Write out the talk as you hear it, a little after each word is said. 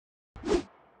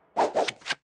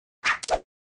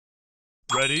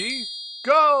Ready,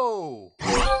 go!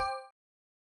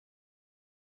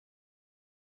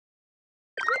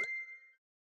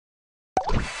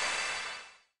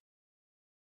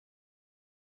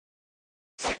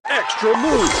 Extra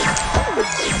move!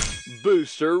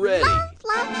 Booster ready.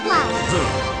 Flap, flap.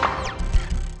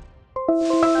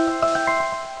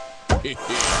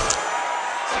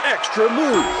 Extra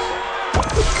move!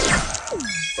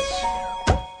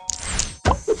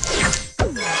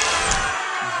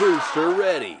 Booster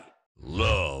ready.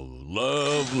 Love,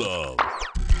 love, love.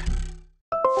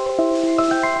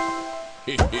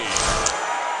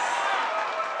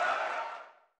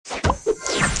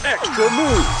 Extra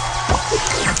move!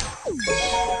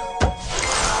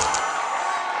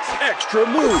 Extra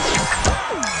move!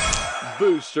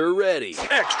 Booster ready.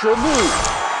 Extra move!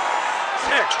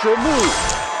 Extra move!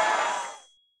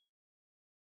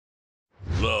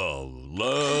 Love,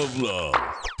 love, love.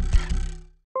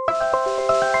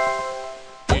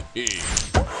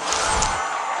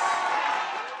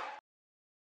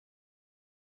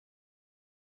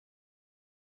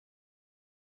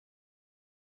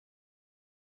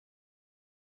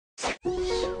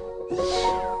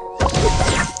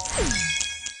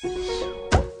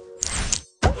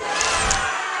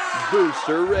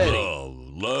 Booster ready.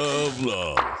 Love, love,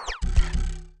 love.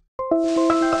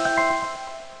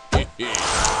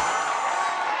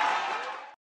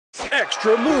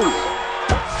 Extra move!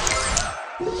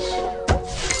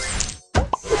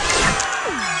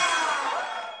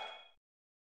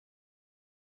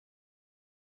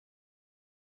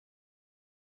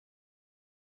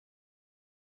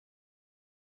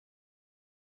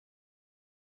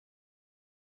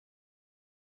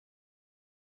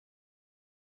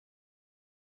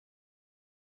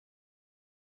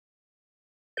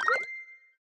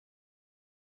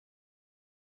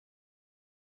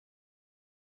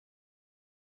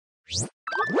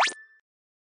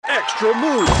 Extra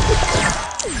move!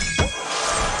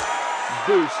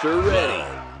 Booster ready.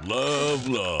 Love,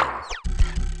 love,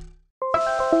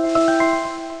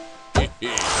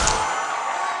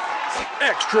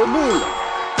 Extra move!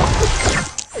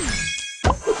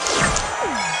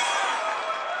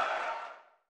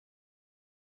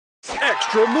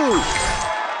 Extra move!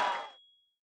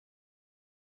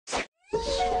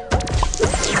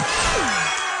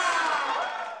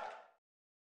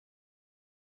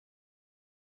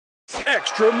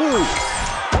 Extra move!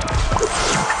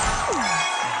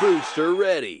 Booster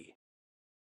ready.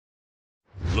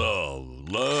 love,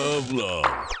 love,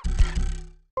 love.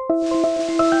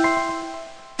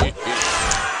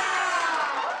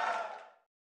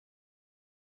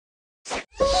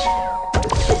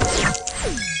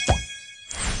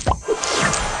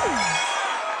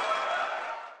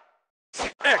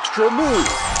 Extra move!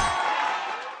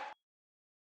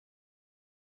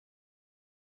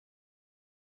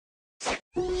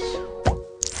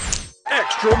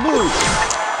 Extra move!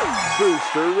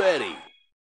 Booster ready.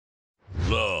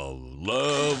 Love,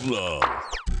 love, love.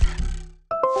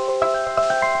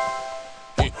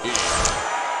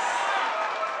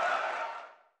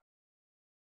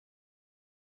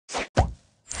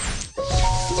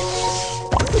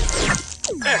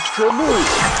 Extra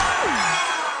move!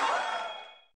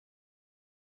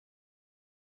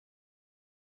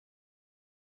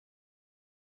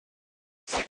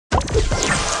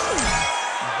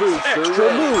 Booster Extra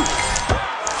ready. Move!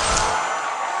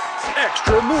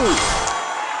 Extra move!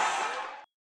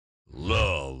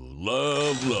 Love,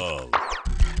 love, love.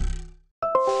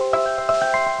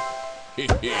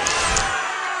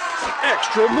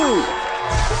 Extra move!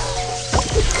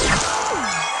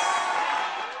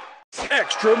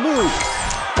 Extra move!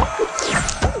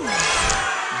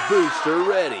 Booster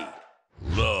ready.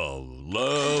 Love,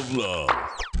 love, love.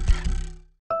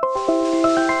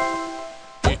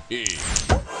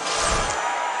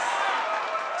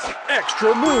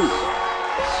 Extra move!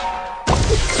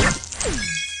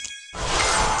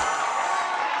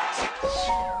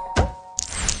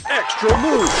 Extra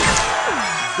move!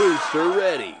 Booster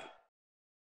ready.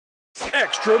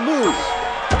 Extra move!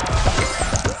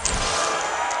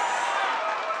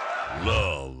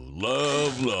 Love,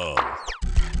 love, love.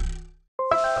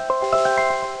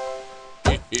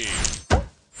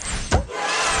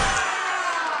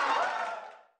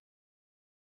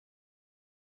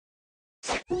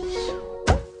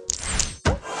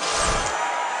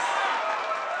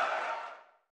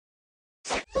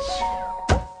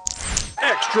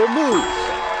 Extra move!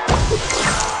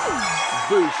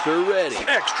 Booster ready.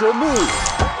 Extra move!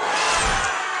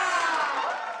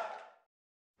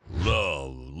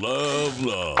 Love, love,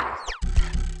 love.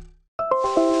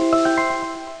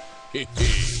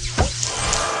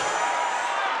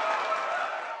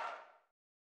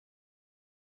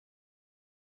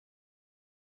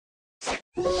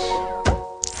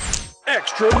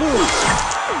 Extra move.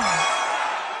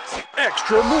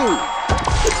 Extra move.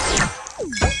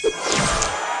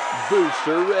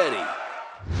 Booster ready.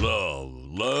 Love,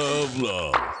 love,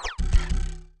 love.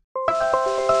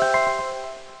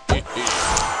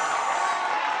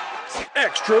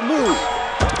 Extra move.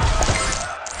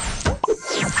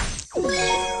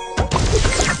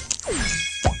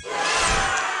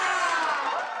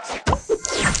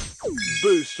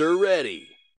 Booster ready.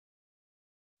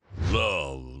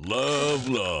 Love, love,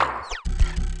 love.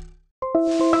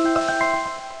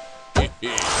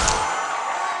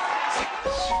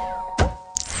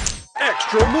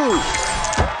 Extra move.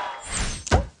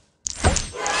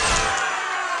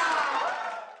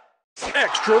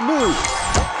 Extra move.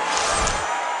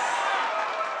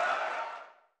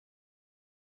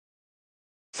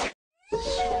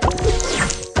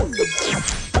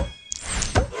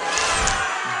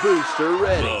 Booster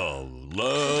ready. Love,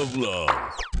 love,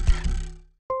 love.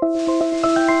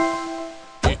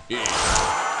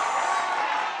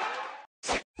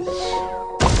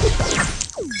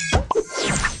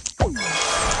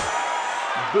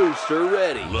 Booster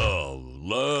ready. Love,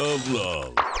 love,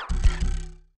 love.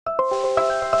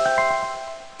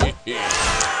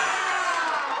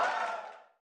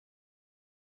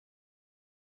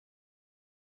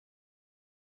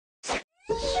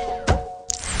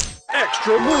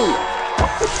 Extra move.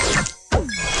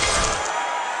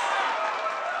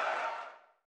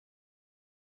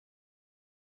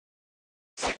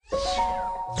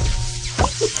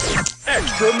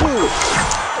 Extra move.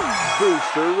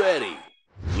 Booster ready.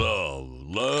 Love,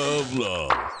 love,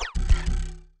 love.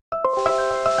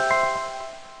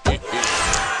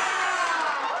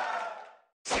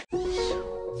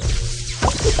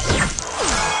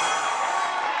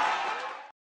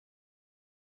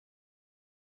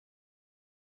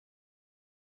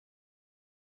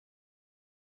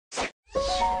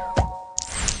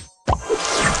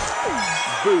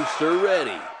 Booster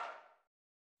ready.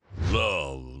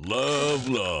 Love, love,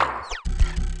 love.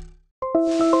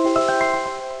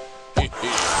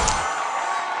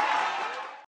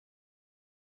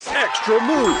 Extra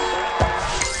move.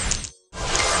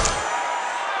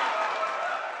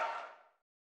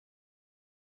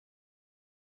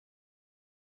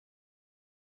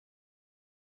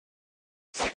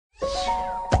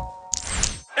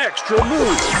 Extra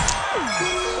move.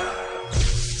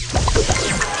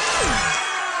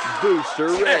 Booster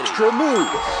ready. Extra move.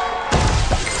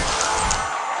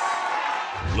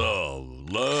 Love,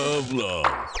 love,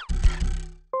 love.